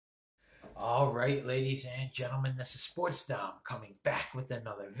All right, ladies and gentlemen, this is Sports Dom coming back with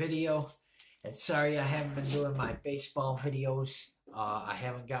another video. And sorry I haven't been doing my baseball videos. I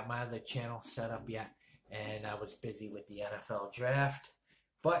haven't got my other channel set up yet, and I was busy with the NFL draft.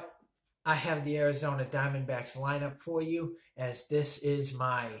 But I have the Arizona Diamondbacks lineup for you, as this is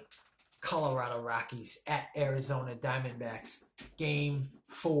my Colorado Rockies at Arizona Diamondbacks Game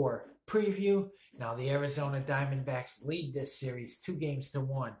 4 preview. Now, the Arizona Diamondbacks lead this series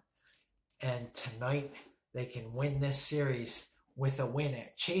 2-1. And tonight, they can win this series with a win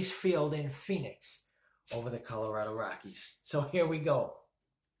at Chase Field in Phoenix over the Colorado Rockies. So here we go.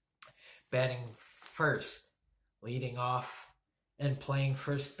 Batting first, leading off, and playing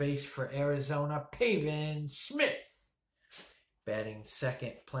first base for Arizona, Pavin Smith. Batting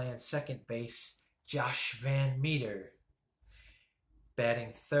second, playing second base, Josh Van Meter.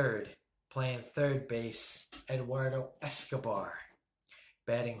 Batting third, playing third base, Eduardo Escobar.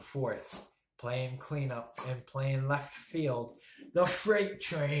 Batting fourth, playing cleanup and playing left field, the freight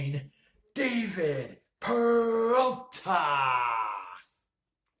train, David Peralta.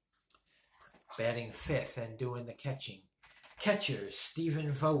 Batting fifth and doing the catching, catcher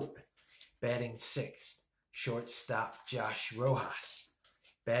Stephen Vogt. Batting sixth, shortstop Josh Rojas.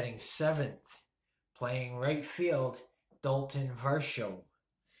 Batting seventh, playing right field, Dalton Varsho.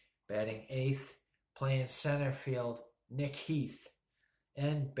 Batting eighth, playing center field, Nick Heath.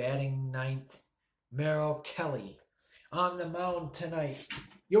 And batting ninth, Merrill Kelly. On the mound tonight,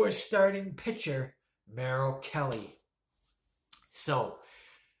 your starting pitcher, Merrill Kelly. So,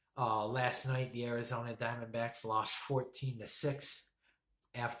 last night the Arizona Diamondbacks lost 14-6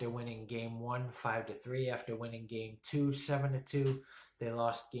 after winning Game 1 5-3. After winning Game 2 7-2, they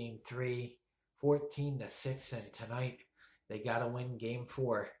lost Game 3 14-6, and tonight they got to win Game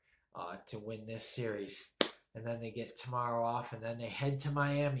 4 to win this series. And then they get tomorrow off, and then they head to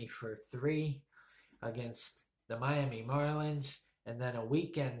Miami for 3 against the Miami Marlins, and then a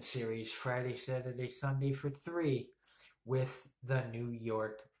weekend series Friday, Saturday, Sunday for 3 with the New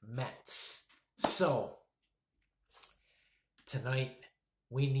York Mets. So tonight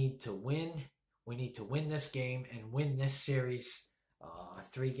we need to win. We need to win this game and win this series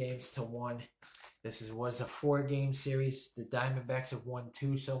 3-1. This was a 4-game series. The Diamondbacks have won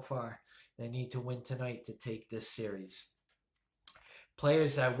 2 so far. They need to win tonight to take this series.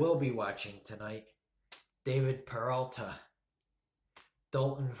 Players I will be watching tonight: David Peralta,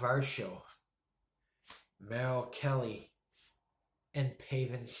 Dalton Varsho, Merrill Kelly, and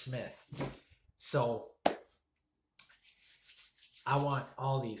Pavin Smith. So I want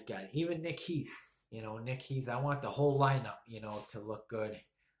all these guys, even Nick Heath. Nick Heath, I want the whole lineup, to look good.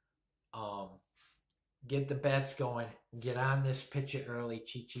 Get the bats going. Get on this pitcher early,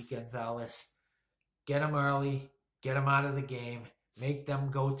 Chichi Gonzalez. Get them early. Get them out of the game. Make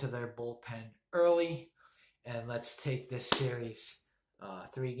them go to their bullpen early. And let's take this series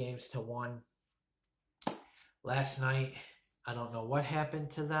 3-1. Last night, I don't know what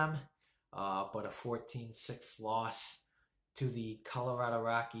happened to them, but a 14-6 loss to the Colorado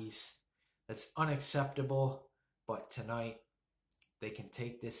Rockies. That's unacceptable. But tonight, they can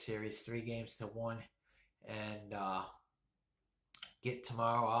take this series 3-1. And get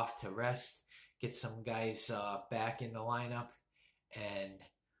tomorrow off to rest, get some guys back in the lineup, and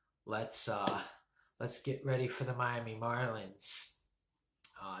let's get ready for the Miami Marlins.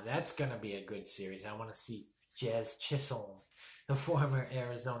 That's going to be a good series. I want to see Jazz Chisholm, the former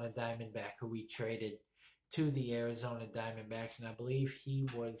Arizona Diamondback who we traded to the Arizona Diamondbacks, and I believe he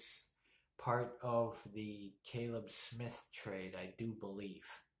was part of the Caleb Smith trade, I do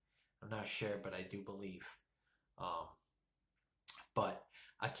believe. I'm not sure, but I do believe. But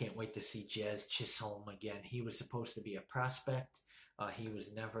I can't wait to see Jazz Chisholm again. He was supposed to be a prospect. He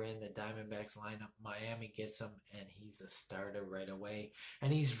was never in the Diamondbacks lineup. Miami gets him, and he's a starter right away.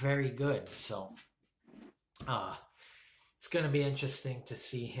 And he's very good. So it's going to be interesting to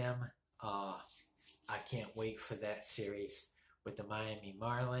see him. I can't wait for that series with the Miami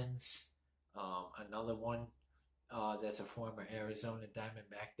Marlins. Another one. That's a former Arizona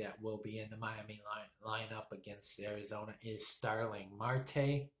Diamondback that will be in the Miami lineup against Arizona is Starling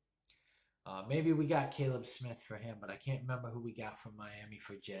Marte. Maybe we got Caleb Smith for him, but I can't remember who we got from Miami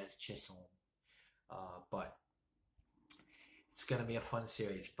for Jazz Chisholm. But it's going to be a fun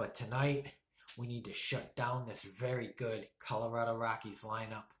series. But tonight, we need to shut down this very good Colorado Rockies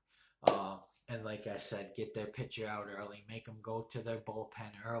lineup. And like I said, get their pitcher out early. Make them go to their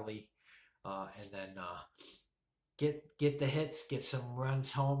bullpen early. And then get the hits, get some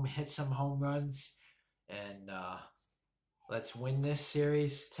runs home, hit some home runs, and let's win this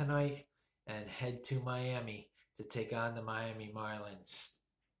series tonight and head to Miami to take on the Miami Marlins.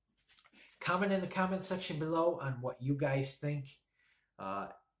 Comment in the comment section below on what you guys think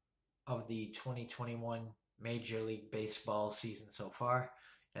of the 2021 Major League Baseball season so far.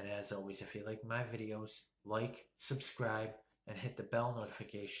 And as always, if you like my videos, like, subscribe, and hit the bell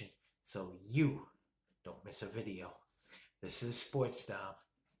notification so you don't miss a video. This is Sports Dom.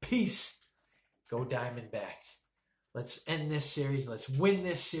 Peace. Go Diamondbacks. Let's end this series. Let's win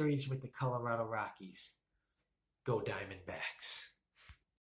this series with the Colorado Rockies. Go Diamondbacks.